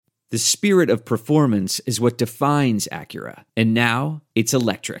The spirit of performance is what defines Acura. And now, it's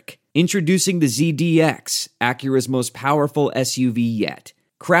electric. Introducing the ZDX, Acura's most powerful SUV yet.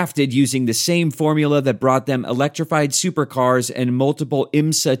 Crafted using the same formula that brought them electrified supercars and multiple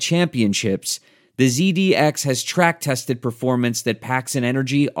IMSA championships, the ZDX has track-tested performance that packs an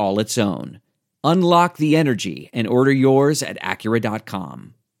energy all its own. Unlock the energy and order yours at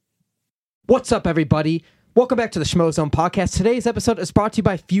Acura.com. What's up, everybody? Welcome back to the Schmozone podcast. Today's episode is brought to you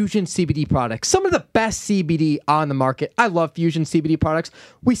by Fusion CBD products, some of the best CBD on the market. I love Fusion CBD products.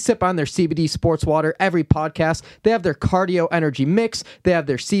 We sip on their CBD sports water every podcast. They have their cardio energy mix. They have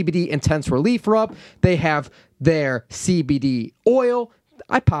their CBD intense relief rub. They have their CBD oil.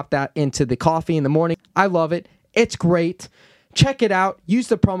 I pop that into the coffee in the morning. I love it. It's great. Check it out. Use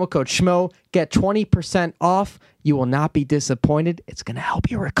the promo code SCHMO. Get 20% off. You will not be disappointed. It's going to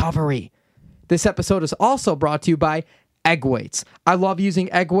help your recovery. This episode is also brought to you by egg weights. I love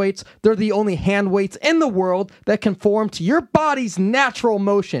using egg weights. They're the only hand weights in the world that conform to your body's natural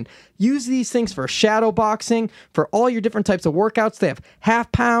motion. Use these things for shadow boxing, for all your different types of workouts. They have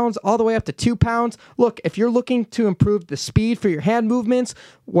half pounds all the way up to 2 pounds. Look, if you're looking to improve the speed for your hand movements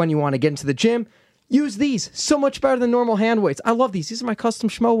when you want to get into the gym, use these. So much better than normal hand weights. I love these. These are my custom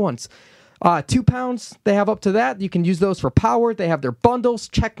Schmo ones. 2 pounds, they have up to that. You can use those for power. They have their bundles.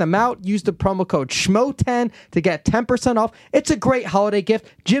 Check them out. Use the promo code SCHMO10 to get 10% off. It's a great holiday gift.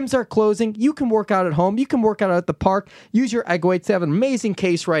 Gyms are closing. You can work out at home. You can work out at the park. Use your egg weights. They have an amazing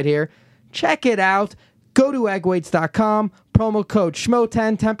case right here. Check it out. Go to eggweights.com. Promo code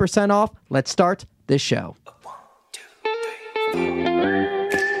SCHMO10, 10% off. Let's start this show. 1, 2, 3, 4.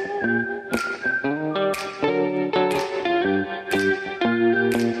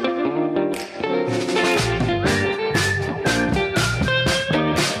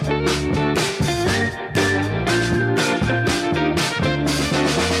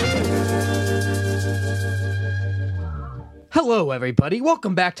 Hello, everybody.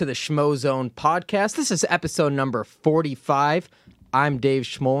 Welcome back to the Schmozone podcast. This is episode number 45. I'm Dave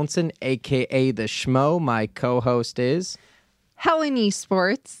Schmolson, a.k.a. The Schmo. My co-host is... Helen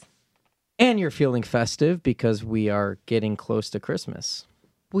Esports. And you're feeling festive because we are getting close to Christmas.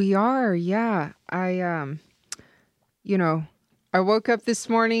 We are, yeah. I woke up this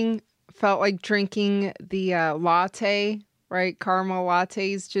morning, felt like drinking the latte, right? Caramel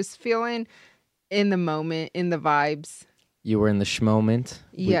lattes, just feeling in the moment, in the vibes. You were in the schmoment.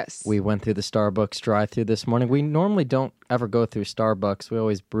 Yes. We went through the Starbucks drive-thru this morning. We normally don't ever go through Starbucks. We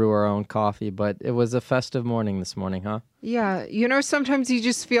always brew our own coffee, but it was a festive morning this morning, huh? Yeah. Sometimes you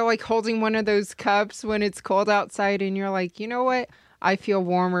just feel like holding one of those cups when it's cold outside and you're like, you know what? I feel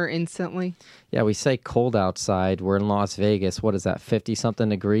warmer instantly. Yeah, we say cold outside. We're in Las Vegas. What is that, 50-something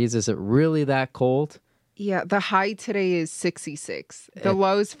degrees? Is it really that cold? Yeah, the high today is 66. The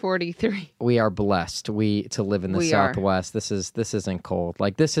low is 43. We are blessed to live in the Southwest. This isn't cold.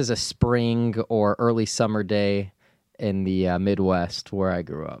 Like, this is a spring or early summer day in the Midwest where I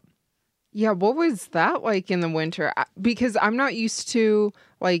grew up. Yeah, what was that like in the winter? Because I'm not used to,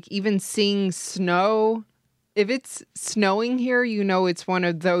 like, even seeing snow. If it's snowing here, it's one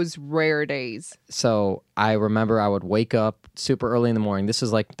of those rare days. So I remember I would wake up super early in the morning. This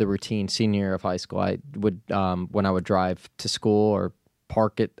is like the routine senior year of high school. I would, when I would drive to school or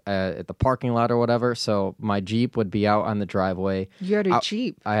park it at the parking lot or whatever. So my Jeep would be out on the driveway. You had a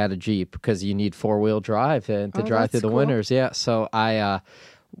Jeep? I had a Jeep because you need four-wheel drive to drive through the winters. Yeah. So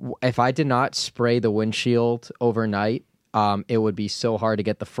if I did not spray the windshield overnight, it would be so hard to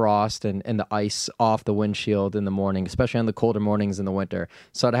get the frost and the ice off the windshield in the morning, especially on the colder mornings in the winter.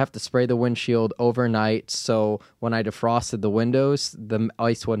 So I'd have to spray the windshield overnight, so when I defrosted the windows, the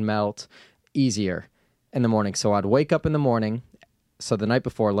ice would melt easier in the morning. So I'd wake up in the morning. So the night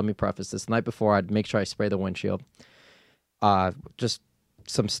before, let me preface this, the night before I'd make sure I spray the windshield. Just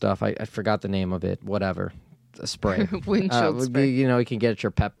some stuff, I forgot the name of it, whatever. A spray. Windshield spray. You can get it at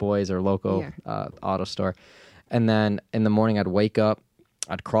your Pep Boys or local auto store. And then in the morning, I'd wake up,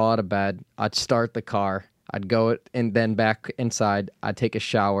 I'd crawl out of bed, I'd start the car, I'd go and then back inside, I'd take a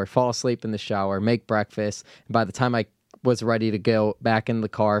shower, fall asleep in the shower, make breakfast. And by the time I was ready to go back in the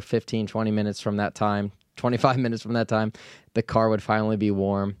car, 15, 20 minutes from that time, 25 minutes from that time, the car would finally be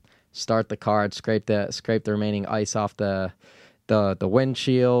warm. Start the car, I'd scrape the remaining ice off the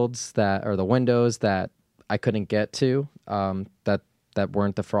windshields or the windows that I couldn't get to, that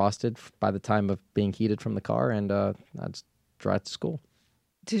weren't defrosted by the time of being heated from the car, and I'd drive to school.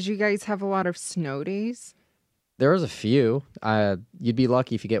 Did you guys have a lot of snow days? There was a few. You'd be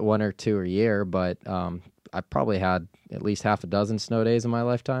lucky if you get 1 or 2 a year, but I probably had at least half a dozen snow days in my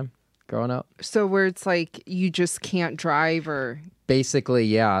lifetime. growing up. So where it's like you just can't drive or... Basically,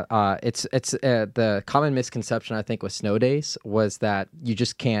 yeah. It's the common misconception, I think, with snow days was that you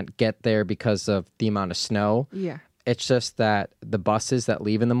just can't get there because of the amount of snow. Yeah. It's just that the buses that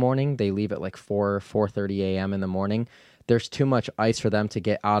leave in the morning, they leave at like 4:30 a.m. in the morning. There's too much ice for them to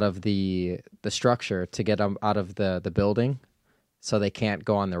get out of the structure, to get them out of the building, so they can't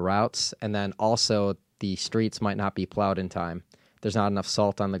go on their routes. And then also the streets might not be plowed in time. There's not enough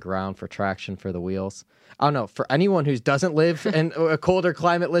salt on the ground for traction for the wheels. I don't know. For anyone who doesn't live in a colder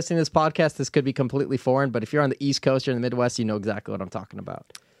climate listening to this podcast, this could be completely foreign. But if you're on the East Coast or in the Midwest, you know exactly what I'm talking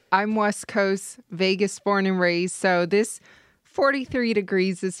about. I'm West Coast, Vegas born and raised. So this 43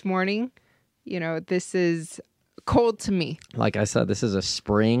 degrees this morning, this is cold to me. Like I said, this is a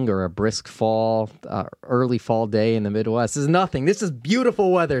spring or a brisk fall, early fall day in the Midwest. This is nothing. This is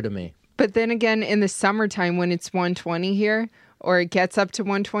beautiful weather to me. But then again, in the summertime when it's 120 here, or it gets up to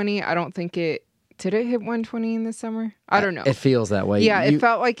 120, I don't think it... Did it hit 120 in the summer? I don't know. It feels that way. Yeah, it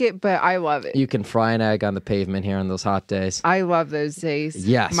felt like it, but I love it. You can fry an egg on the pavement here on those hot days. I love those days.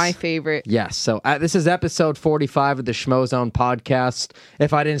 Yes. My favorite. Yes. So this is episode 45 of the Schmozone podcast.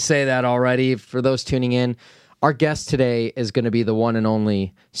 If I didn't say that already, for those tuning in, our guest today is going to be the one and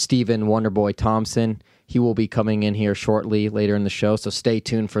only Stephen Wonderboy Thompson. He will be coming in here shortly later in the show, so stay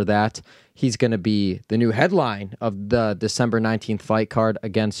tuned for that. He's going to be the new headline of the December 19th fight card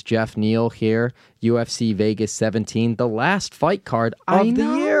against Jeff Neal here, UFC Vegas 17, the last fight card of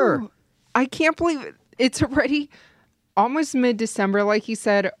the year. I can't believe it. It's already almost mid-December, like you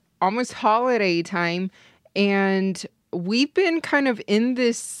said, almost holiday time, and we've been kind of in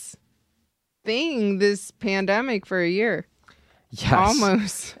this pandemic for a year. Yes.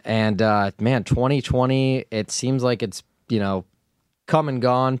 Almost. And, man, 2020, it seems like it's, come and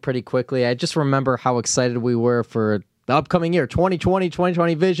gone pretty quickly. I just remember how excited we were for the upcoming year,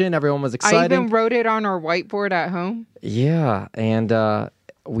 2020 vision. Everyone was excited. I even wrote it on our whiteboard at home. Yeah, and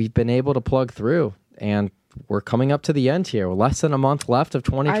we've been able to plug through, and we're coming up to the end here. Less than a month left of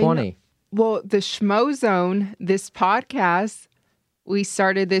 2020. Well, the Schmozone, this podcast, we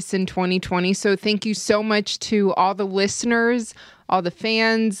started this in 2020, so thank you so much to all the listeners, all the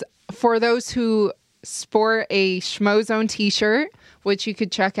fans. For those who sport a Schmozone t-shirt, which you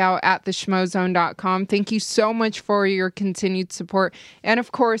could check out at theschmozone.com, thank you so much for your continued support. And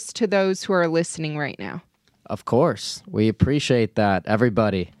of course, to those who are listening right now. Of course. We appreciate that,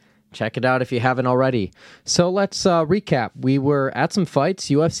 everybody. Check it out if you haven't already. So let's recap. We were at some fights,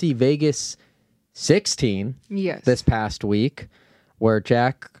 UFC Vegas 16 this past week, where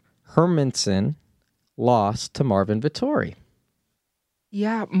Jack Hermanson lost to Marvin Vettori.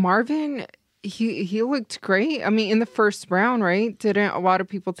 Yeah, Marvin, he looked great. I mean, in the first round, right? Didn't a lot of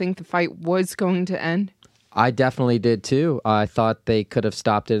people think the fight was going to end? I definitely did too. I thought they could have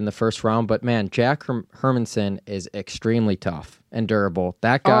stopped it in the first round, but man, Jack Hermanson is extremely tough and durable.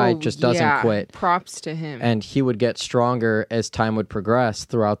 That guy just doesn't quit. Props to him. And he would get stronger as time would progress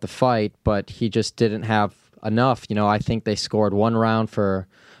throughout the fight, but he just didn't have enough. I think they scored one round for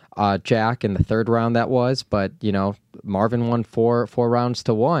Jack in the third round that was, but Marvin won four rounds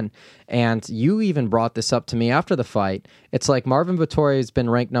to one. And you even brought this up to me after the fight. It's like Marvin Vettori has been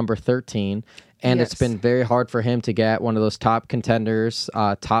ranked number 13, and It's been very hard for him to get one of those top contenders,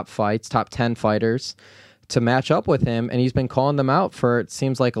 top 10 fighters to match up with him, and he's been calling them out for, it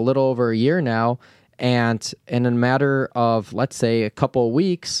seems like, a little over a year now. And in a matter of, let's say, a couple of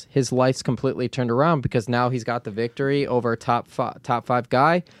weeks, his life's completely turned around because now he's got the victory over a top five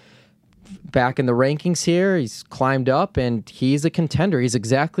guy. Back in the rankings here, he's climbed up, and he's a contender. He's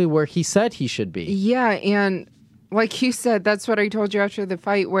exactly where he said he should be. Yeah, and like you said, that's what I told you after the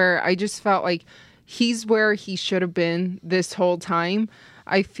fight, where I just felt like he's where he should have been this whole time.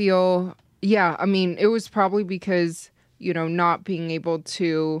 I feel, it was probably because, not being able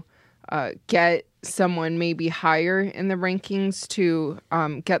to get someone maybe higher in the rankings to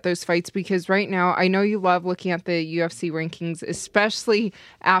get those fights, because right now I know you love looking at the UFC rankings, especially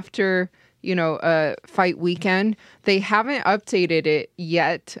after a fight weekend. They haven't updated it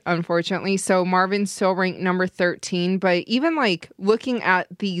yet, unfortunately, so Marvin's still ranked number 13, but even like looking at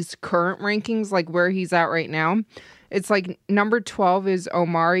these current rankings, like where he's at right now, it's like number 12 is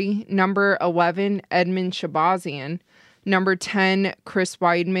Omari, number 11 Edmund Shabazian, number 10, Chris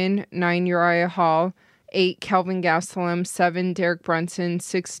Weidman, 9, Uriah Hall, 8, Kelvin Gastelum, 7, Derek Brunson,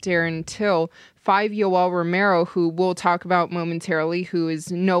 6, Darren Till, 5, Yoel Romero, who we'll talk about momentarily, who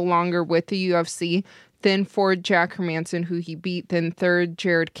is no longer with the UFC, then 4, Jack Hermanson, who he beat, then 3rd,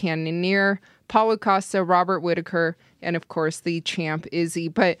 Jared Cannonier, Paulo Costa, Robert Whitaker, and of course the champ Izzy.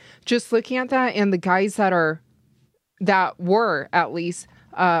 But just looking at that and the guys that were at least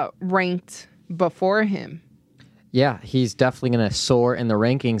ranked before him. Yeah, he's definitely going to soar in the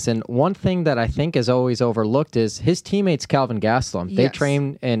rankings. And one thing that I think is always overlooked is his teammates, Calvin Gastelum. They Yes.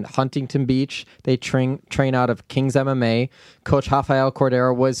 train in Huntington Beach. They train out of King's MMA. Coach Rafael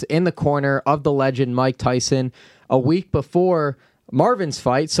Cordero was in the corner of the legend Mike Tyson a week before Marvin's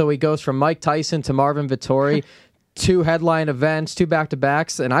fight. So he goes from Mike Tyson to Marvin Vettori. 2 headline events, 2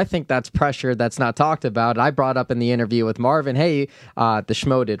 back-to-backs, and I think that's pressure that's not talked about. I brought up in the interview with Marvin, hey, the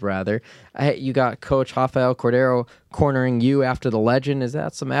Schmo did rather, hey, you got Coach Rafael Cordero cornering you after the legend. Is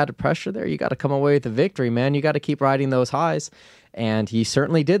that some added pressure there? You got to come away with a victory, man. You got to keep riding those highs, and he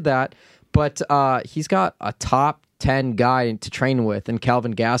certainly did that. But he's got a top 10 guy to train with in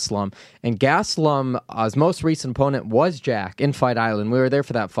Calvin Gastelum. And Gastelum's most recent opponent was Jack in Fight Island. We were there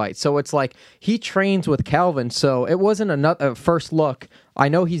for that fight. So it's like he trains with Calvin. So it wasn't a first look. I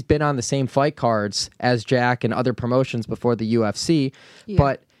know he's been on the same fight cards as Jack and other promotions before the UFC,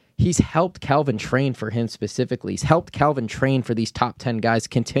 but he's helped Calvin train for him specifically. He's helped Calvin train for these top 10 guys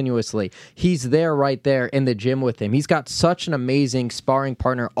continuously. He's there right there in the gym with him. He's got such an amazing sparring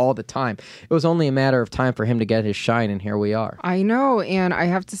partner all the time. It was only a matter of time for him to get his shine, and here we are. I know, and I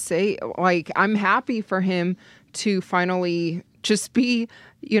have to say, like, I'm happy for him to finally just be,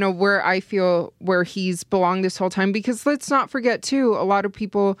 where I feel where he's belonged this whole time. Because let's not forget, too, a lot of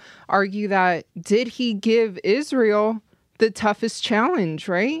people argue that did he give Israel the toughest challenge,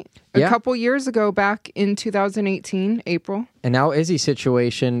 right? Yeah. A couple years ago, back in 2018, April. And now Izzy's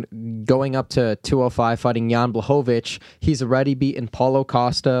situation, going up to 205, fighting Jan Blachowicz, he's already beaten Paulo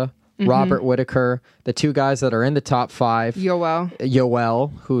Costa, Robert Whitaker, the 2 guys that are in the top 5.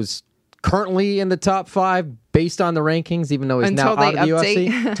 Yoel, who's currently in the top 5 based on the rankings, even though he's Until now out of the update.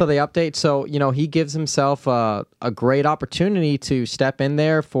 UFC. Until they update. So, he gives himself a great opportunity to step in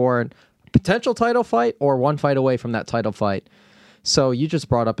there for potential title fight or one fight away from that title fight. So you just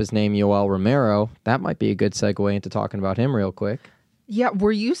brought up his name, Yoel Romero. That might be a good segue into talking about him real quick. Yeah,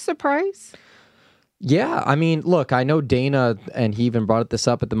 were you surprised? Yeah, I mean, look, I know Dana, and he even brought this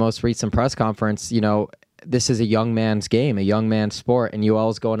up at the most recent press conference, this is a young man's game, a young man's sport, and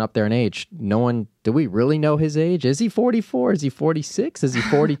Yoel's going up there in age. Do we really know his age? Is he 44? Is he 46? Is he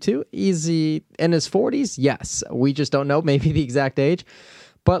 42? Is he in his 40s? Yes, we just don't know maybe the exact age.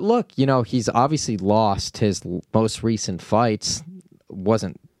 But look, he's obviously lost his most recent fights.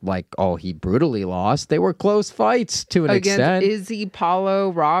 Wasn't like, he brutally lost. They were close fights to an extent. Against Izzy,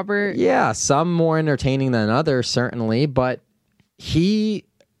 Paulo, Robert. Yeah, some more entertaining than others, certainly. But he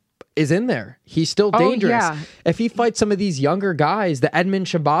is in there. He's still dangerous. Yeah. If he fights some of these younger guys, the Edmund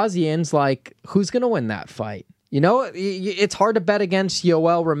Shabazians, like, who's going to win that fight? It's hard to bet against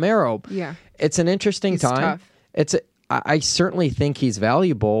Yoel Romero. Yeah. It's an interesting He's time. tough. I certainly think he's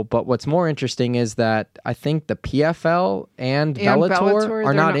valuable, but what's more interesting is that I think the PFL and Bellator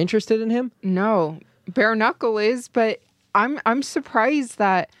are not interested in him. No, bare knuckle is, but I'm surprised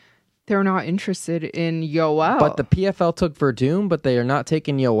that they're not interested in Yoel. But the PFL took Verdum, but they are not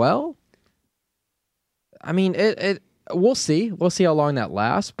taking Yoel. I mean, we'll see. We'll see how long that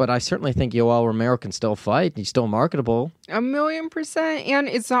lasts, but I certainly think Yoel Romero can still fight. He's still marketable. 1,000,000%. And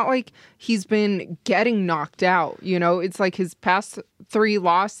it's not like he's been getting knocked out. It's like his past 3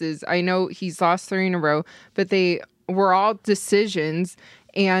 losses. I know he's lost 3 in a row, but they were all decisions.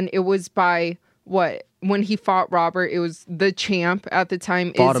 And it was by when he fought Robert, it was the champ at the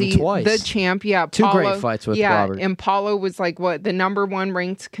time. Fought Izzy, him twice. the champ. Yeah. 2 Paulo, great fights with Robert. And Paulo was like, the number 1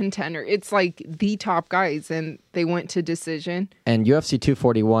 ranked contender. It's like the top guys, and they went to decision. And UFC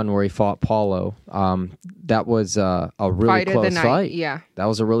 241, where he fought Paulo, that was a really Fight of the close night, fight. yeah. That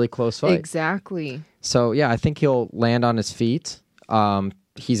was a really close fight. Exactly. So, yeah, I think he'll land on his feet.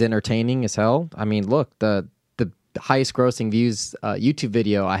 He's entertaining as hell. I mean, look, the highest grossing views YouTube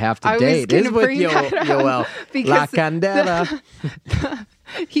video I have to date is with Yoel. La Candela.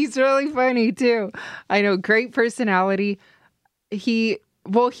 He's really funny too. I know, great personality. He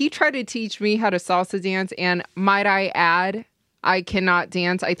tried to teach me how to salsa dance, and might I add, I cannot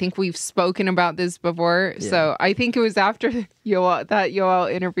dance. I think we've spoken about this before. Yeah. So I think it was after that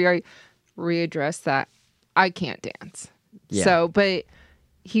Yoel interview I readdressed that I can't dance. Yeah. So, but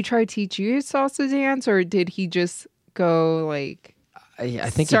he tried to teach you salsa dance, or did he just go like? I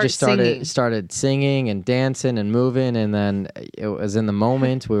think he just started singing and dancing and moving, and then it was in the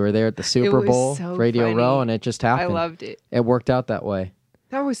moment. We were there at the Super Bowl, so Radio funny. Row, and it just happened. I loved it. It worked out that way.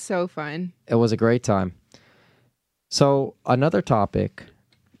 That was so fun. It was a great time. So another topic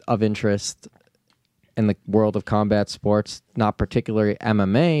of interest in the world of combat sports, not particularly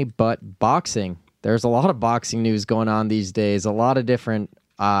MMA, but boxing. There's a lot of boxing news going on these days. A lot of different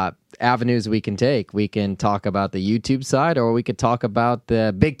avenues we can take. We can talk about the YouTube side, or we could talk about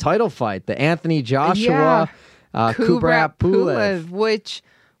the big title fight, the Anthony Joshua, Kubrat Pulev. Which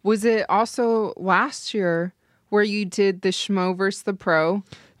was it also last year where you did the Schmo versus the Pro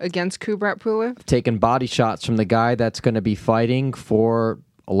against Kubrat Pulev? Taking body shots from the guy that's going to be fighting for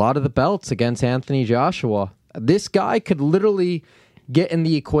a lot of the belts against Anthony Joshua. This guy could literally get in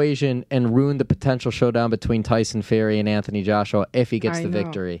the equation and ruin the potential showdown between Tyson Fury and Anthony Joshua if he gets the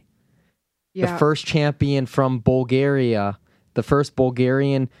victory. Yeah. The first champion from Bulgaria, the first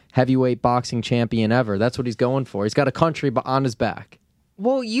Bulgarian heavyweight boxing champion ever. That's what he's going for. He's got a country on his back.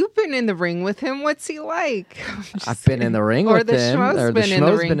 Well, you've been in the ring with him. What's he like? I've been in the ring with him. Schmo's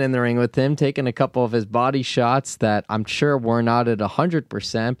Been in the ring with him, taking a couple of his body shots that I'm sure were not at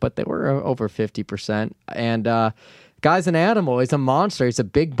 100%, but they were over 50%. And guy's an animal. He's a monster. He's a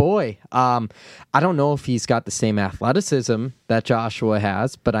big boy. I don't know if he's got the same athleticism that Joshua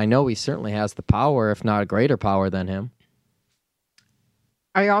has, but I know he certainly has the power, if not a greater power than him.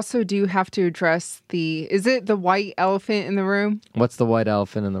 I also do have to address is it the white elephant in the room? What's the white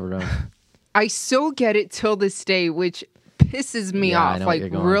elephant in the room? I still get it till this day, which pisses me off, like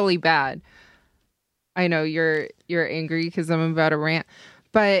really bad. I know you're angry because I'm about to rant.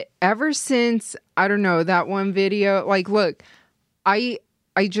 But ever since, I don't know, that one video, like, look, I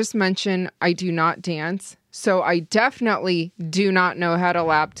just mentioned I do not dance. So I definitely do not know how to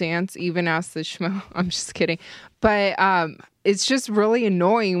lap dance, even ask the Schmo. I'm just kidding. But it's just really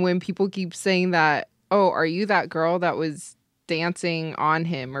annoying when people keep saying that, oh, are you that girl that was dancing on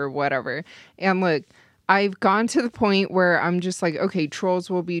him or whatever? And look, I've gone to the point where I'm just like, okay,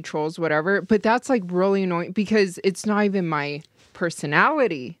 trolls will be trolls, whatever. But that's like really annoying because it's not even my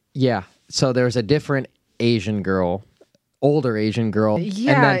personality. Yeah. So there's a different Asian girl, older Asian girl.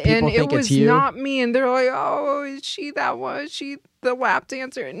 Yeah, and it was not me. And they're like, oh, is she that one? Is she the lap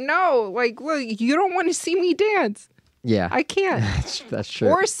dancer? No, like, look, you don't want to see me dance. Yeah. I can't. That's true.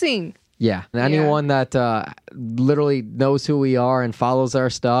 Or sing. Yeah. And anyone that literally knows who we are and follows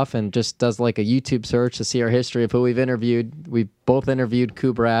our stuff and just does like a YouTube search to see our history of who we've interviewed. We've both interviewed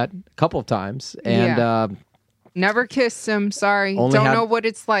Kubrat a couple of times. And never kissed him. Sorry. Don't know what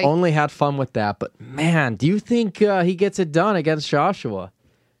it's like. Only had fun with that. But man, do you think he gets it done against Joshua?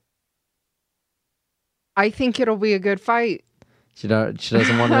 I think it'll be a good fight. She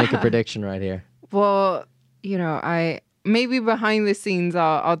doesn't want to make a prediction right here. Well, you know, maybe behind the scenes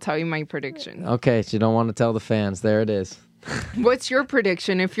I'll tell you my prediction. Okay, so you don't want to tell the fans. There it is. What's your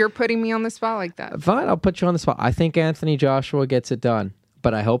prediction if you're putting me on the spot like that? Fine, I'll put you on the spot. I think Anthony Joshua gets it done.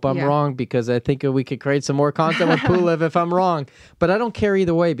 But I hope I'm wrong because I think we could create some more content with Pulev if I'm wrong. But I don't care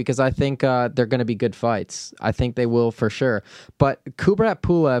either way because I think they're going to be good fights. I think they will for sure. But Kubrat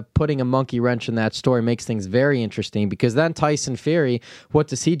Pulev putting a monkey wrench in that story makes things very interesting because then Tyson Fury, what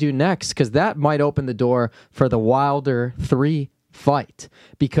does he do next? Because that might open the door for the Wilder 3 fight.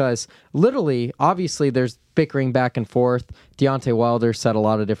 Because literally, obviously, there's bickering back and forth. Deontay Wilder said a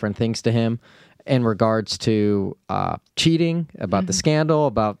lot of different things to him in regards to cheating, about the scandal,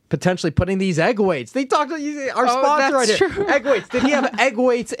 about potentially putting these egg weights. They talked to our sponsor right here. Egg weights. Did he have egg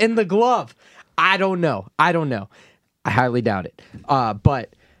weights in the glove? I don't know. I highly doubt it.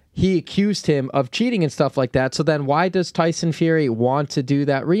 But he accused him of cheating and stuff like that. So then why does Tyson Fury want to do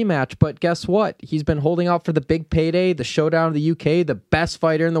that rematch? But guess what? He's been holding out for the big payday, the showdown of the UK, the best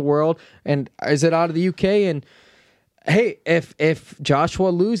fighter in the world. And is it out of the UK? And hey, if Joshua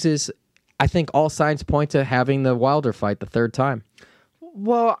loses, I think all signs point to having the Wilder fight the third time.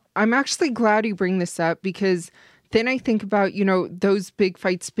 Well, I'm actually glad you bring this up because then I think about, you know, those big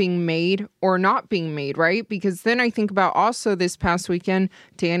fights being made or not being made, right? Because then I think about also this past weekend,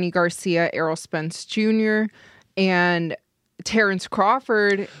 Danny Garcia, Errol Spence Jr., and Terrence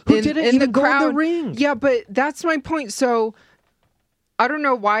Crawford who didn't even go in the ring. Yeah, but that's my point. So I don't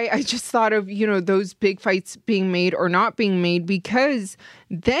know why I just thought of, you know, those big fights being made or not being made, because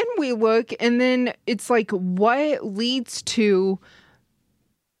then we look and then it's like what leads to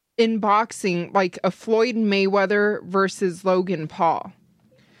in boxing, like a Floyd Mayweather versus Logan Paul.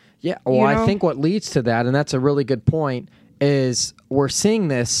 Yeah, well, I think what leads to that, and that's a really good point, is we're seeing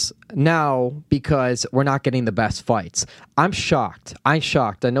this now because we're not getting the best fights. I'm shocked. I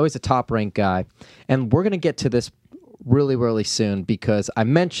know he's a top-ranked guy, and we're going to get to this really, really soon because I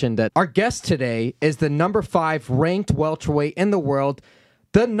mentioned that our guest today is the number 5 ranked welterweight in the world,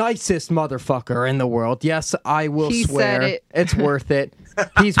 the nicest motherfucker in the world. Yes, I will swear. Said it. It's worth it.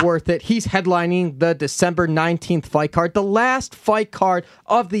 He's worth it. He's headlining the December 19th fight card, the last fight card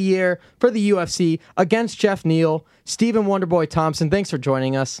of the year for the UFC against Jeff Neal. Stephen Wonderboy Thompson, thanks for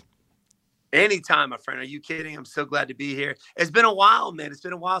joining us. Anytime, my friend. Are you kidding? I'm so glad to be here. It's been a while, man. It's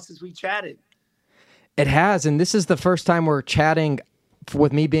been a while since we chatted. It has, and this is the first time we're chatting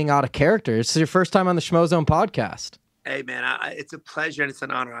with me being out of character. This is your first time on the Schmozone podcast. Hey, man, it's a pleasure and it's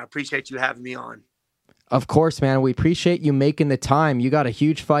an honor. I appreciate you having me on. Of course, man. We appreciate you making the time. You got a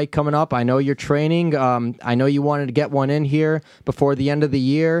huge fight coming up. I know you're training. I know you wanted to get one in here before the end of the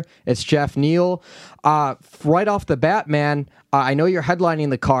year. It's Jeff Neal. Right off the bat, man, I know you're headlining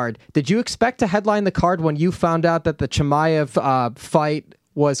the card. Did you expect to headline the card when you found out that the Chimaev fight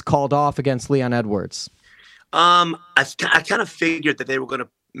was called off against Leon Edwards? I kind of figured that they were going to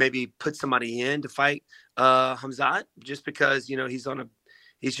maybe put somebody in to fight Hamzat, just because,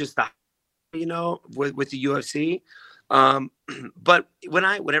 he's just the, with the UFC. But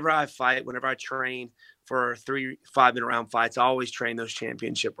whenever I fight, whenever I train for 3 5-minute round fights, I always train those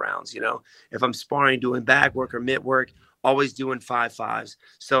championship rounds. If I'm sparring, doing back work or mid work, always doing 5-5s.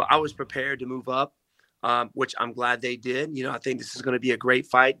 So I was prepared to move up, which I'm glad they did. I think this is going to be a great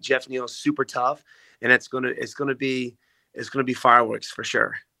fight. Jeff Neal's super tough, and it's going to be fireworks for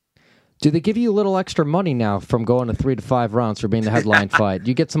sure. Do they give you a little extra money now from going to 3 to 5 rounds for being the headline fight? Do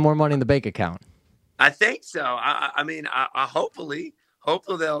you get some more money in the bank account? I think so. I mean, hopefully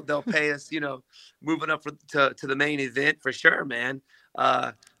they'll pay us, moving up to the main event for sure, man.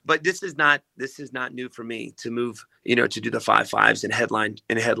 But this is not new for me to move, to do the 5-5s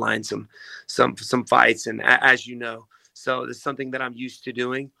and headline some fights. And as you know, so it's something that I'm used to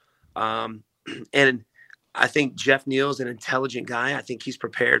doing. And I think Jeff Neal's an intelligent guy. I think he's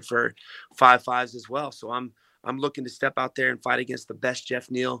prepared for 5-5s as well. So I'm looking to step out there and fight against the best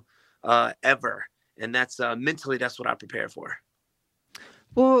Jeff Neal ever. And that's mentally, that's what I prepare for.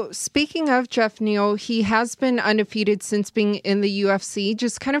 Well, speaking of Jeff Neal, he has been undefeated since being in the UFC.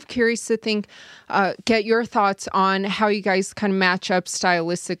 Just kind of curious to get your thoughts on how you guys kind of match up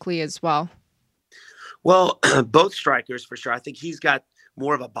stylistically as well. Well, both strikers for sure. I think he's got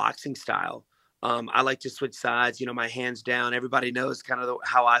more of a boxing style. I like to switch sides, my hands down. Everybody knows kind of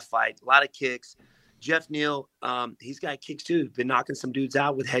how I fight. A lot of kicks. Jeff Neal, he's got kicks too. Been knocking some dudes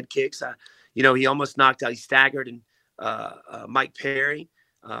out with head kicks. He almost knocked out. He staggered and Mike Perry.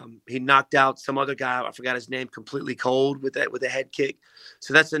 He knocked out some other guy. I forgot his name. Completely cold with a head kick.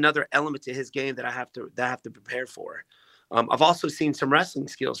 So that's another element to his game that I have to prepare for. I've also seen some wrestling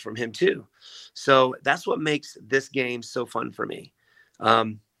skills from him too. So that's what makes this game so fun for me.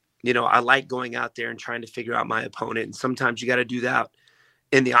 I like going out there and trying to figure out my opponent. And sometimes you got to do that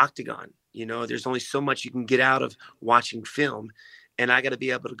in the octagon. There's only so much you can get out of watching film. And I got to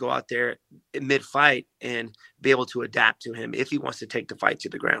be able to go out there mid-fight and be able to adapt to him if he wants to take the fight to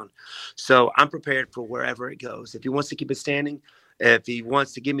the ground. So I'm prepared for wherever it goes. If he wants to keep it standing, if he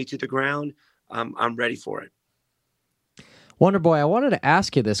wants to get me to the ground, I'm ready for it. Wonder Boy, I wanted to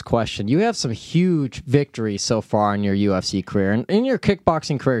ask you this question. You have some huge victories so far in your UFC career, and in your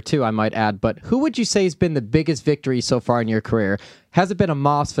kickboxing career too, I might add, but who would you say has been the biggest victory so far in your career? Has it been a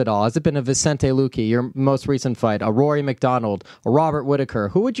Masvidal? Has it been a Vicente Luque, your most recent fight, a Rory McDonald, a Robert Whittaker?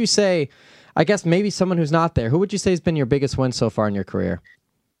 Who would you say, I guess maybe someone who's not there, who would you say has been your biggest win so far in your career?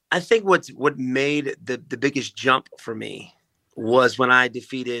 I think what made the biggest jump for me was when I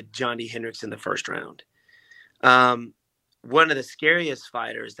defeated Johnny Hendricks in the first round. One of the scariest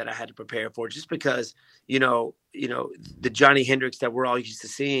fighters that I had to prepare for, just because, the Johnny Hendricks that we're all used to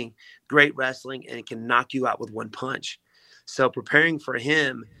seeing, great wrestling, and it can knock you out with one punch. So preparing for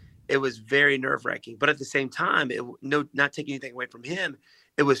him, it was very nerve-wracking. But at the same time, not taking anything away from him,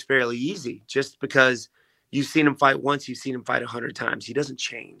 it was fairly easy, just because you've seen him fight once, you've seen him fight 100 times. He doesn't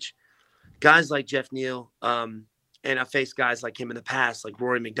change. Guys like Jeff Neal, and I faced guys like him in the past, like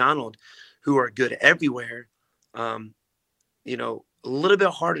Rory McDonald, who are good everywhere. A little bit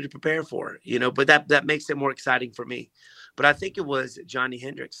harder to prepare for, but that makes it more exciting for me. But I think it was Johnny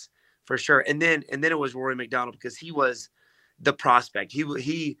Hendricks for sure. And then it was Rory McDonald, because he was the prospect.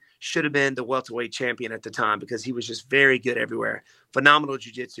 He should have been the welterweight champion at the time, because he was just very good everywhere. Phenomenal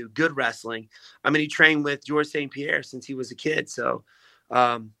jiu-jitsu, good wrestling. I mean, he trained with George St. Pierre since he was a kid. So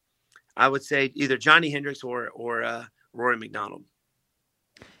I would say either Johnny Hendricks or Rory McDonald.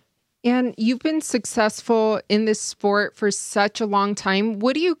 And you've been successful in this sport for such a long time.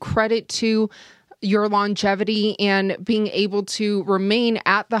 What do you credit to your longevity and being able to remain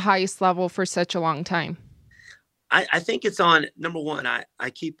at the highest level for such a long time? I think it's on, number one, I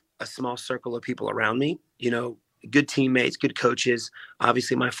keep a small circle of people around me, good teammates, good coaches.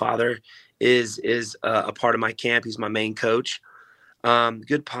 Obviously, my father is a part of my camp. He's my main coach.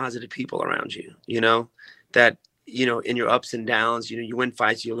 Good, positive people around you, that, in your ups and downs, you win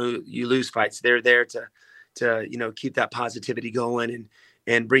fights, you lose fights. They're there to keep that positivity going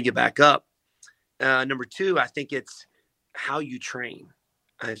and bring you back up. Number two, I think it's how you train.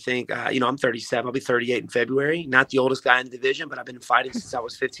 I think, I'm 37. I'll be 38 in February. Not the oldest guy in the division, but I've been fighting since I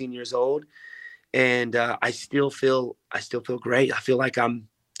was 15 years old, and I still feel great. I feel like I'm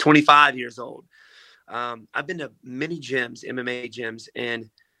 25 years old. I've been to many gyms, MMA gyms, and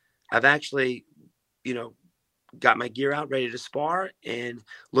I've actually, got my gear out, ready to spar, and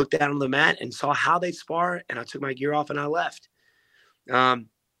looked down on the mat and saw how they spar, and I took my gear off and I left.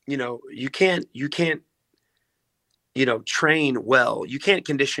 You can't train well. You can't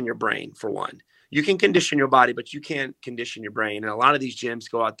condition your brain, for one. You can condition your body, but you can't condition your brain. And a lot of these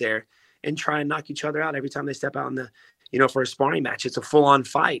gyms go out there and try and knock each other out every time they step out in for a sparring match. It's a full-on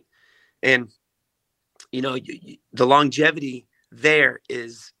fight. And, the longevity there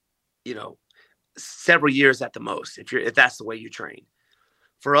is, several years at the most, if that's the way you train.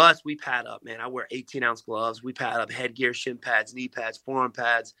 For us, we pad up, man. I wear 18-ounce gloves. We pad up headgear, shin pads, knee pads, forearm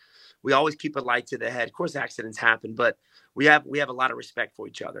pads. We always keep it light to the head. Of course, accidents happen, but we have a lot of respect for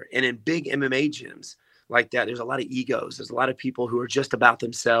each other. And in big MMA gyms like that, there's a lot of egos. There's a lot of people who are just about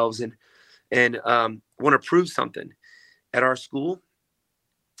themselves and want to prove something. At our school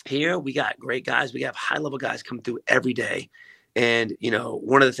here, we got great guys. We have high-level guys come through every day. And,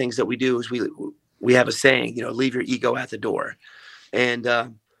 one of the things that we do is we have a saying, leave your ego at the door. And,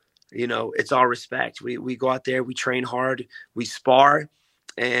 it's all respect. We go out there, we train hard, we spar,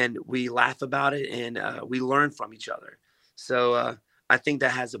 and we laugh about it, and we learn from each other. So I think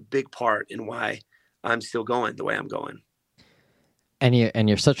that has a big part in why I'm still going the way I'm going. And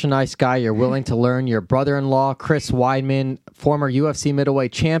you're such a nice guy. You're willing to learn. Your brother-in-law, Chris Weidman, former UFC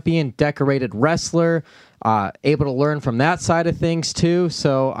middleweight champion, decorated wrestler, able to learn from that side of things too.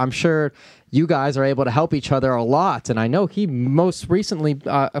 So I'm sure you guys are able to help each other a lot. And I know he most recently,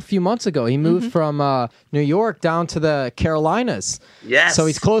 a few months ago, he moved from New York down to the Carolinas. Yes. So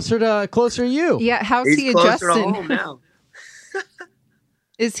he's closer to you. Yeah. How's He's he closer to adjusting? home now.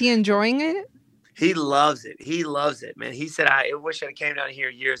 Is he enjoying it? He loves it. He loves it, man. He said, I wish I came down here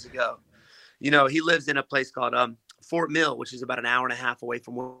years ago. He lives in a place called Fort Mill, which is about an hour and a half away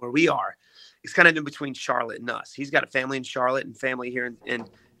from where we are. It's kind of in between Charlotte and us. He's got a family in Charlotte and family here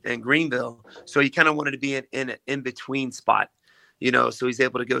in Greenville. So he kind of wanted to be in an in-between spot, so he's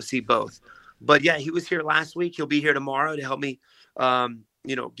able to go see both. But, yeah, he was here last week. He'll be here tomorrow to help me,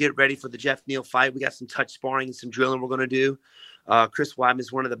 get ready for the Jeff Neal fight. We got some touch sparring and some drilling we're going to do. Chris Weidman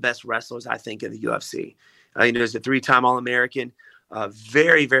is one of the best wrestlers, I think, in the UFC. He's a 3-time All-American,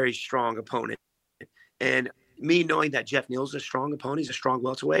 very, very strong opponent. And me knowing that Jeff Neal's a strong opponent, he's a strong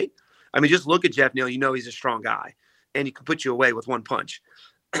welterweight. I mean, just look at Jeff Neal, he's a strong guy, and he can put you away with one punch.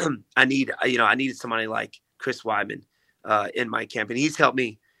 I needed somebody like Chris Weidman in my camp, and he's helped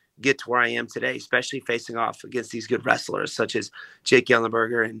me get to where I am today, especially facing off against these good wrestlers such as Jake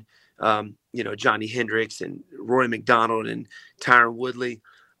Ellenberger and Johnny Hendricks and Rory McDonald and Tyron Woodley.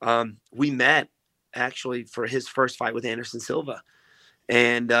 We met actually for his first fight with Anderson Silva,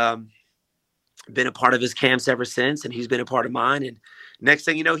 and been a part of his camps ever since. And he's been a part of mine. And next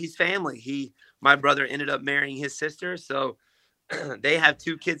thing you know, he's family. My brother ended up marrying his sister. So they have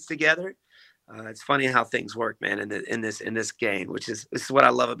 2 kids together. It's funny how things work, man, in this game, this is what I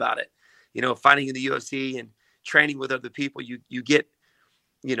love about it. Fighting in the UFC and training with other people, you get,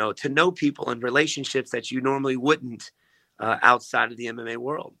 to know people and relationships that you normally wouldn't outside of the MMA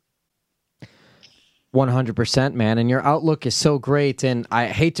world. 100%, man. And your outlook is so great. And I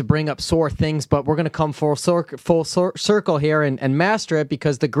hate to bring up sore things, but we're going to come full circle here and master it,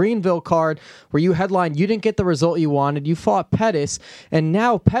 because the Greenville card where you headlined, you didn't get the result you wanted. You fought Pettis, and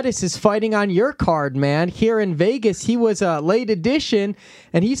now Pettis is fighting on your card, man. Here in Vegas, he was a late edition,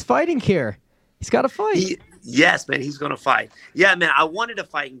 and he's fighting here. He's got to fight. Yes, man, he's going to fight. Yeah, man, I wanted to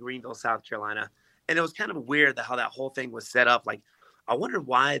fight in Greenville, South Carolina, and it was kind of weird how that whole thing was set up. Like, I wondered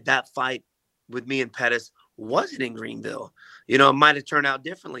why that fight with me and Pettis wasn't in Greenville. It might have turned out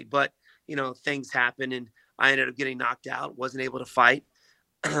differently, but, things happen, and I ended up getting knocked out, wasn't able to fight.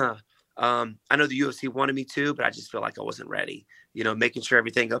 I know the UFC wanted me to, but I just feel like I wasn't ready. Making sure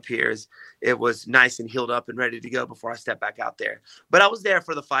everything up here it was nice and healed up and ready to go before I stepped back out there. But I was there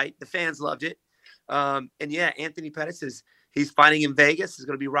for the fight. The fans loved it. And yeah, Anthony Pettis he's fighting in Vegas. He's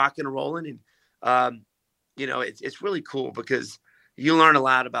going to be rocking and rolling. And, it's really cool because you learn a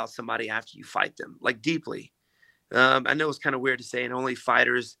lot about somebody after you fight them, like deeply. I know it's kind of weird to say, and only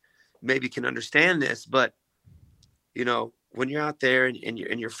fighters maybe can understand this, but when you're out there and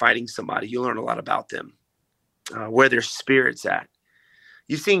you're fighting somebody, you learn a lot about them, where their spirit's at.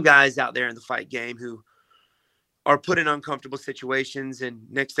 You've seen guys out there in the fight game who are put in uncomfortable situations, and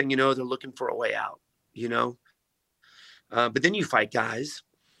next thing you know, they're looking for a way out, But then you fight guys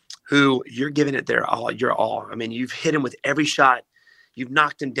who you're giving it their all, your all. I mean, you've hit him with every shot, you've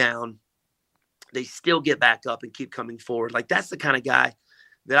knocked him down. They still get back up and keep coming forward. Like, that's the kind of guy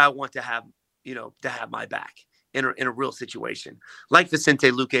that I want to have, to have my back in a real situation. Like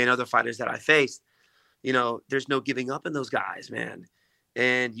Vicente Luque and other fighters that I faced, there's no giving up in those guys, man.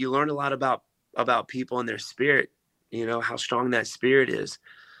 And you learn a lot about people and their spirit, how strong that spirit is,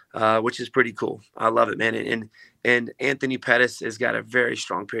 which is pretty cool. I love it, man. And Anthony Pettis has got a very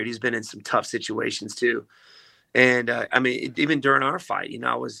strong period. He's been in some tough situations too. And I mean, even during our fight,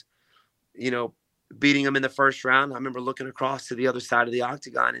 I was, beating him in the first round. I remember looking across to the other side of the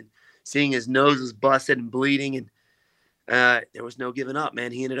octagon and seeing his nose was busted and bleeding, and there was no giving up,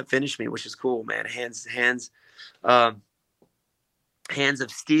 man. He ended up finishing me, which is cool, man. Hands of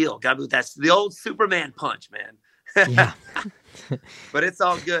steel. That's the old Superman punch, man. Yeah. But it's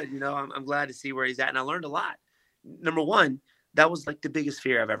all good. I'm glad to see where he's at. And I learned a lot. Number one, that was like the biggest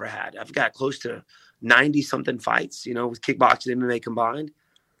fear I've ever had. I've got close to 90 something fights, with kickboxing and MMA combined,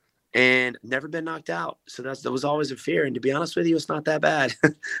 and never been knocked out. So that was always a fear. And to be honest with you, it's not that bad.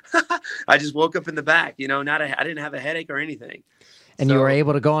 I just woke up in the back, I didn't have a headache or anything. And you were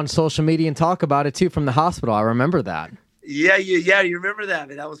able to go on social media and talk about it too from the hospital. I remember that. Yeah. You remember that,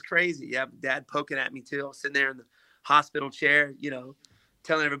 man? That was crazy. Yeah. Dad poking at me too. I was sitting there in the hospital chair,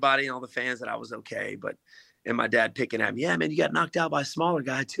 telling everybody and all the fans that I was okay. And my dad picking at me, yeah, man, you got knocked out by a smaller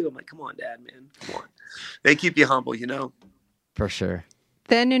guy too. I'm like, come on, Dad, man. Come on. They keep you humble, For sure.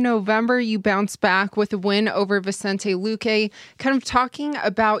 Then in November, you bounced back with a win over Vicente Luque, kind of talking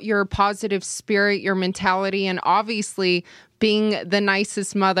about your positive spirit, your mentality, and obviously being the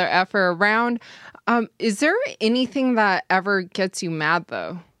nicest mother effer around. Is there anything that ever gets you mad,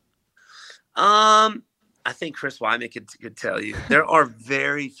 though? I think Chris Weidman could tell you. There are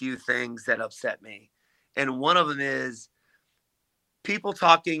very few things that upset me. And one of them is people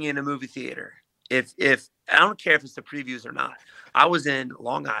talking in a movie theater. If I don't care if it's the previews or not. I was in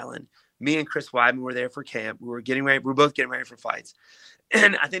Long Island. Me and Chris Weidman were there for camp. We were both getting ready for fights.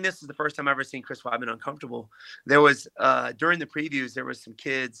 And I think this is the first time I've ever seen Chris Weidman uncomfortable. There was, during the previews, there was some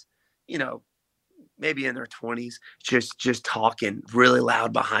kids, maybe in their 20s, just talking really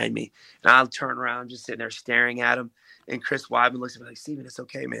loud behind me. And I'll turn around, just sitting there staring at him. And Chris Weidman looks at me like, Steven, it's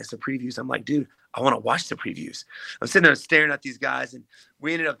okay, man. It's the previews. I'm like, dude, I want to watch the previews. I'm sitting there staring at these guys, and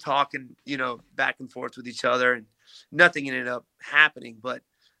we ended up talking, back and forth with each other, and nothing ended up happening. But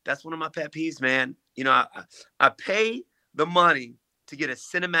that's one of my pet peeves, man. I pay the money to get a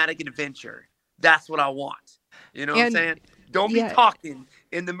cinematic adventure. That's what I want. You know what I'm saying? Don't be talking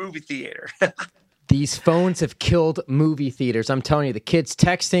in the movie theater. These phones have killed movie theaters. I'm telling you, the kids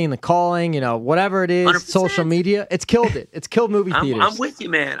texting, the calling, whatever it is, 100%. Social media, it's killed it. It's killed movie theaters. I'm with you,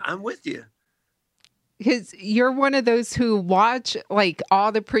 man. I'm with you. Because you're one of those who watch like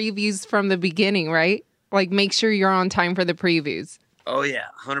all the previews from the beginning, right? Like, make sure you're on time for the previews. Oh yeah,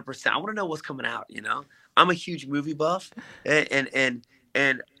 100%. I want to know what's coming out. I'm a huge movie buff, and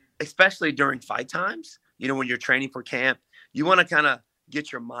especially during fight times. When you're training for camp, you want to kind of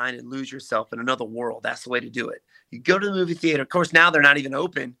get your mind and lose yourself in another world. That's the way to do it. You go to the movie theater. Of course, now they're not even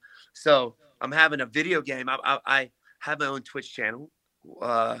open. So I'm having a video game. I have my own Twitch channel.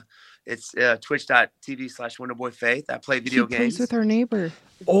 It's twitch.tv/WonderboyFaith. I play video games. He plays with our neighbor.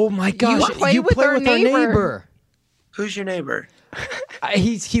 Oh my gosh. You play with our neighbor. Who's your neighbor?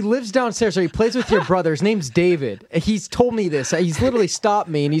 He lives downstairs, so he plays with your brother. His name's David. He's told me this. He's literally stopped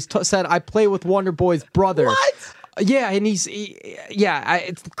me, and he's said, I play with Wonder Boy's brother. What? Yeah, and it's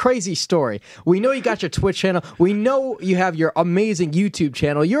a crazy story. We know you got your Twitch channel. We know you have your amazing YouTube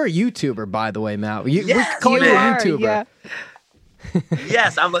channel. You're a YouTuber, by the way, Matt. We call you a YouTuber. Yeah.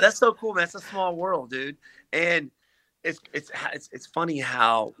 Yes, that's so cool, man. It's a small world, dude. And it's funny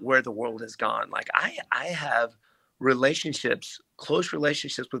where the world has gone. Like, I have close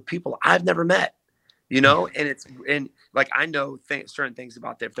relationships with people I've never met. And like, I know certain things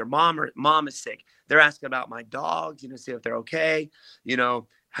about them. If their mom is sick, they're asking about my dogs, see if they're okay.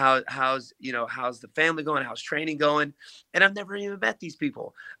 How's the family going? How's training going? And I've never even met these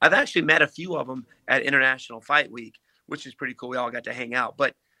people. I've actually met a few of them at International Fight Week, which is pretty cool. We all got to hang out,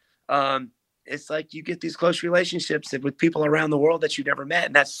 but it's like you get these close relationships with people around the world that you never met.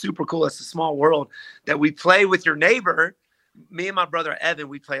 And that's super cool. It's a small world that we play with your neighbor. Me and my brother, Evan,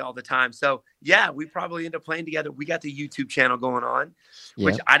 we play all the time. So yeah, we probably end up playing together. We got the YouTube channel going on,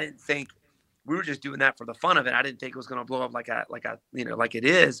 which I didn't think, we were just doing that for the fun of it. I didn't think it was going to blow up like it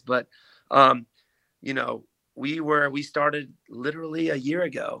is. But, we started literally a year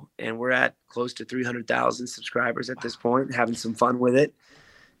ago, and we're at close to 300,000 subscribers at this point, having some fun with it,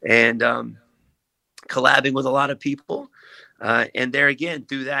 and collabing with a lot of people. And there again,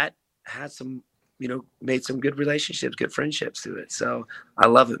 through that, had some, made some good relationships, good friendships through it. So I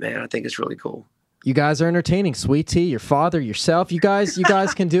love it, man. I think it's really cool. You guys are entertaining. Sweet Tea, your father, yourself. You guys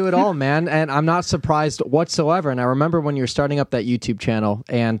can do it all, man. And I'm not surprised whatsoever. And I remember when you were starting up that YouTube channel,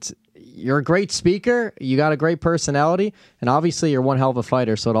 and you're a great speaker. You got a great personality, and obviously you're one hell of a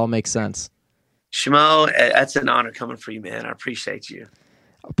fighter. So it all makes sense. Schmo, that's an honor coming for you, man. I appreciate you.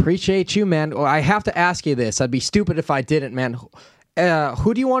 Appreciate you, man. Well, I have to ask you this. I'd be stupid if I didn't, man.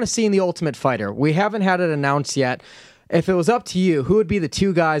 Who do you want to see in the Ultimate Fighter? We haven't had it announced yet. If it was up to you, who would be the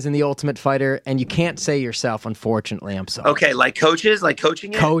two guys in the Ultimate Fighter? And you can't say yourself, unfortunately. I'm sorry. Okay, like coaches, like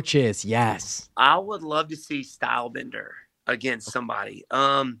coaching it? Coaches, yes. I would love to see Stylebender against somebody.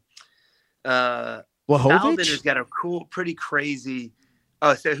 Stylebender's got a cool, pretty crazy.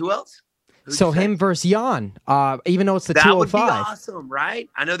 Oh, so who else? So him versus Jan, even though it's the 205. That would be awesome, right?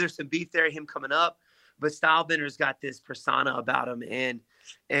 I know there's some beef there, him coming up, but Stylebender's got this persona about him,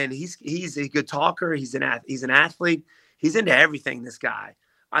 and he's a good talker. He's an athlete. He's into everything. This guy,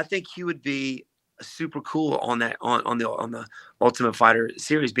 I think he would be super cool on the Ultimate Fighter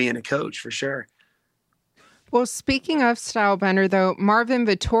series, being a coach for sure. Well, speaking of Stylebender, though, Marvin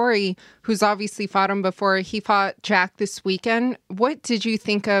Vettori, who's obviously fought him before, he fought Jack this weekend. What did you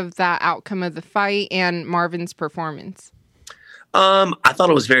think of that outcome of the fight and Marvin's performance? I thought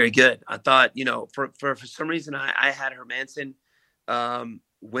it was very good. I thought, for some reason, I had Hermanson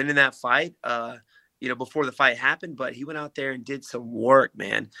winning that fight, before the fight happened, but he went out there and did some work,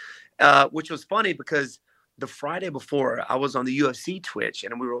 man, which was funny because the Friday before I was on the UFC Twitch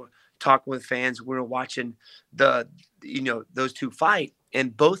and we were talking with fans. We were watching those two fight,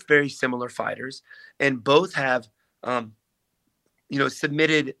 and both very similar fighters, and both have,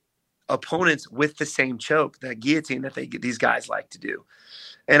 submitted opponents with the same choke, that guillotine that these guys like to do.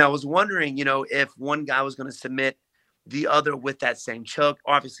 And I was wondering, if one guy was going to submit the other with that same choke.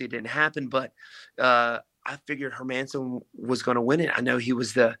 Obviously, it didn't happen, but I figured Hermanson was going to win it. I know he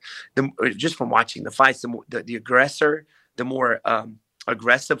was the just from watching the fights, the aggressor, the more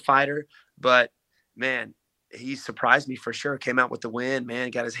aggressive fighter, but man, he surprised me for sure. Came out with the win, man,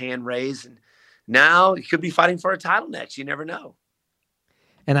 got his hand raised, and now he could be fighting for a title next. You never know.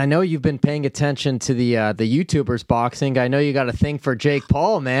 And I know you've been paying attention to the YouTubers boxing. I know you got a thing for Jake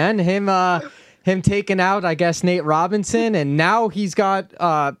Paul, man. Him taking out, I guess, Nate Robinson, and now he's got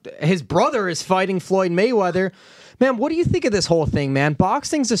his brother is fighting Floyd Mayweather. Man, what do you think of this whole thing, man?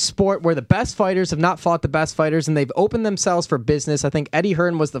 Boxing's a sport where the best fighters have not fought the best fighters, and they've opened themselves for business. I think Eddie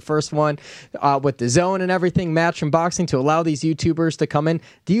Hearn was the first one with the Zone and everything, Matchroom Boxing, to allow these YouTubers to come in.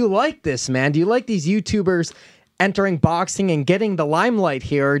 Do you like this, man? Do you like these YouTubers entering boxing and getting the limelight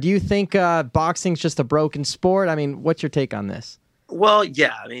here, or do you think boxing's just a broken sport? I mean, what's your take on this? Well,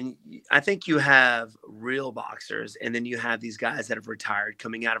 yeah, I mean, I think you have real boxers, and then you have these guys that have retired,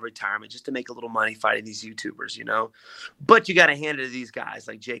 coming out of retirement just to make a little money fighting these YouTubers, But you got to hand it to these guys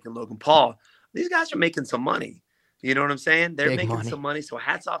like Jake and Logan Paul. These guys are making some money. You know what I'm saying? They're making some money. So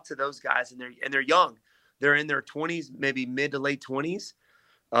hats off to those guys, and they're young. They're in their 20s, maybe mid to late 20s.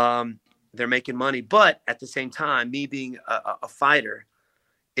 They're making money, but at the same time, me being a fighter,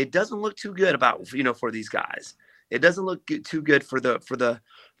 it doesn't look too good for these guys. It doesn't look too good for the the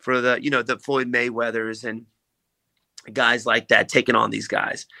Floyd Mayweathers and guys like that taking on these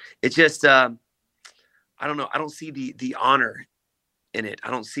guys. It's just I don't know. I don't see the honor in it.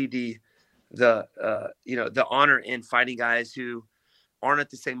 I don't see the honor in fighting guys who aren't at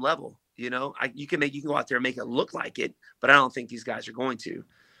the same level. You can go out there and make it look like it, but I don't think these guys are going to.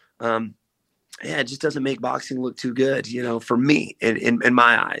 It just doesn't make boxing look too good, for me in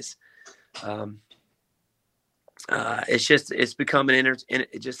my eyes. It's become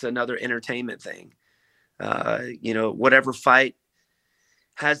just another entertainment thing. Whatever fight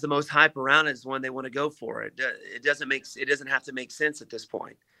has the most hype around it is one they want to go for. It doesn't have to make sense at this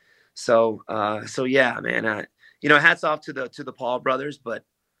point. So yeah, man, hats off to the Paul brothers, but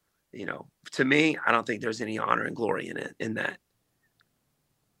to me, I don't think there's any honor and glory in that.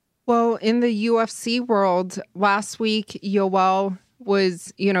 Well, in the UFC world, last week, Yoel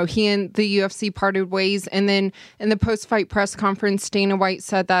was, he and the UFC parted ways. And then in the post-fight press conference, Dana White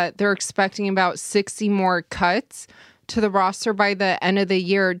said that they're expecting about 60 more cuts to the roster by the end of the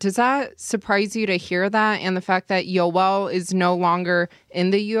year. Does that surprise you to hear that, and the fact that Yoel is no longer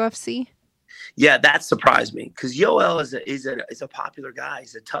in the UFC? Yeah, that surprised me, because Yoel is a popular guy.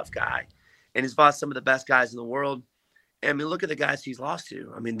 He's a tough guy, and he's fought some of the best guys in the world. I mean, look at the guys he's lost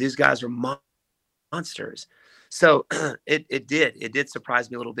to. I mean, these guys are monsters. So it did surprise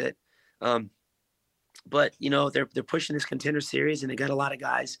me a little bit. But they're pushing this Contender Series, and they got a lot of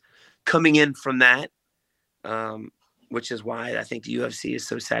guys coming in from that. which is why I think the UFC is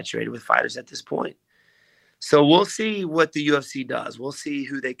so saturated with fighters at this point. So we'll see what the UFC does. We'll see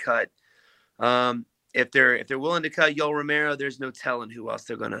who they cut. If they're willing to cut Yoel Romero, there's no telling who else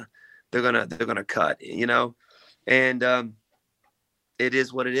they're gonna cut. And it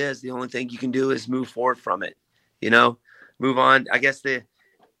is what it is. The only thing you can do is move forward from it. Move on. I guess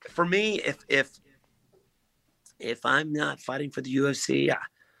for me, if I'm not fighting for the UFC,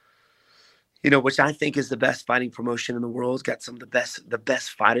 which I think is the best fighting promotion in the world, got some of the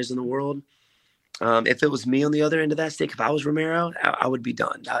best fighters in the world. If it was me on the other end of that stick, if I was Romero, I would be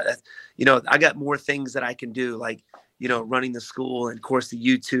done. I got more things that I can do, like, running the school and, of course, the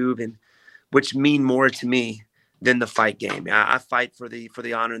YouTube, and which mean more to me than the fight game. I fight for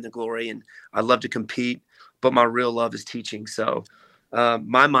the honor and the glory, and I love to compete, but my real love is teaching. So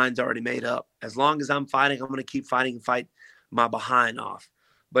my mind's already made up. As long as I'm fighting, I'm going to keep fighting and fight my behind off.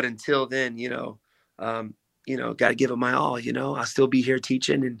 But until then, got to give it my all. I'll still be here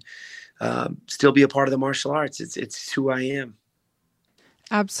teaching and still be a part of the martial arts. It's who I am.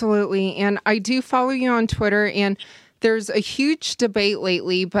 Absolutely. And I do follow you on Twitter, and there's a huge debate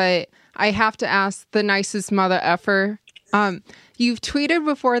lately, but I have to ask, the nicest mother effer. You've tweeted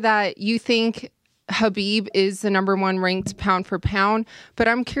before that you think Khabib is the number one ranked pound for pound, but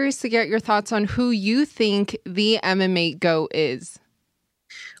I'm curious to get your thoughts on who you think the MMA GOAT is.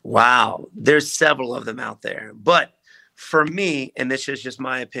 Wow. There's several of them out there. But for me, and this is just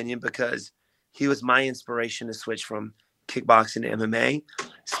my opinion because he was my inspiration to switch from kickboxing to MMA,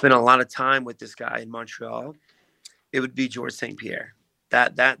 spent a lot of time with this guy in Montreal, it would be Georges St-Pierre.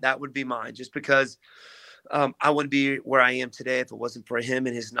 That would be mine, just because I wouldn't be where I am today if it wasn't for him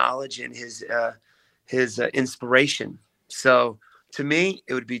and his knowledge and his inspiration. So to me,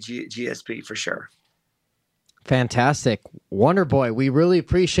 it would be GSP for sure. Fantastic. Wonder Boy, we really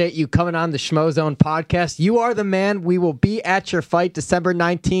appreciate you coming on the Schmozone podcast. You are the man. We will be at your fight December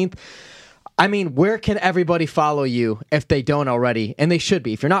 19th. I mean, where can everybody follow you if they don't already? And they should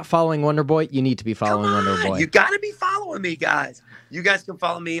be. If you're not following Wonder Boy, you need to be following Wonder Boy. You got to be following me, guys. You guys can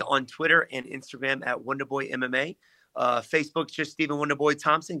follow me on Twitter and Instagram at Wonderboy MMA. Facebook's just Stephen Wonderboy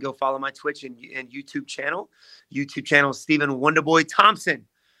Thompson. Go follow my Twitch and YouTube channel. YouTube channel is Stephen Wonderboy Thompson.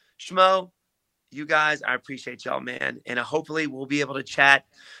 Schmo, you guys, I appreciate y'all, man. And hopefully we'll be able to chat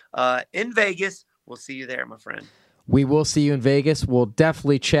in Vegas. We'll see you there, my friend. We will see you in Vegas. We'll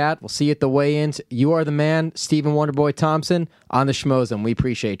definitely chat. We'll see you at the weigh-ins. You are the man, Stephen Wonderboy Thompson, on the Schmozone. We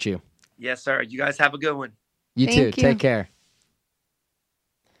appreciate you. Yes, sir. You guys have a good one. You Thank too. you. Take care.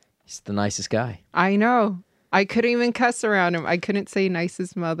 He's the nicest guy. I know. I couldn't even cuss around him. I couldn't say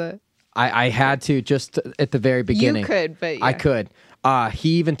nicest mother. I had to just at the very beginning. You could, but yeah. I could.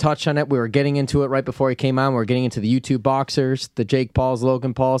 He even touched on it. We were getting into it right before he came on. We were getting into the YouTube boxers, the Jake Pauls,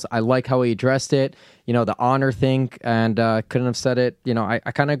 Logan Pauls. I like how he addressed it, the honor thing, and couldn't have said it. I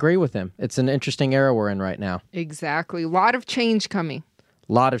kind of agree with him. It's an interesting era we're in right now. Exactly. A lot of change coming.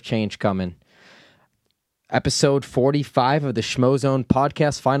 Episode 45 of the Schmozone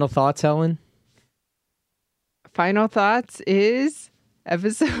podcast. Final thoughts, Helen? Final thoughts is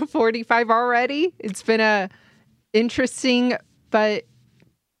episode 45 already. It's been a interesting but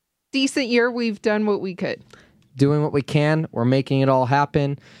decent year. We've done what we could. Doing what we can. We're making it all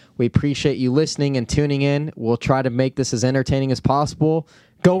happen. We appreciate you listening and tuning in. We'll try to make this as entertaining as possible.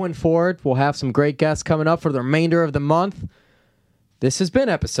 Going forward, we'll have some great guests coming up for the remainder of the month. This has been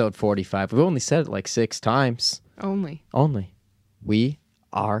episode 45. We've only said it like 6 times. Only. We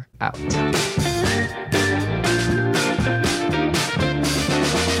are out.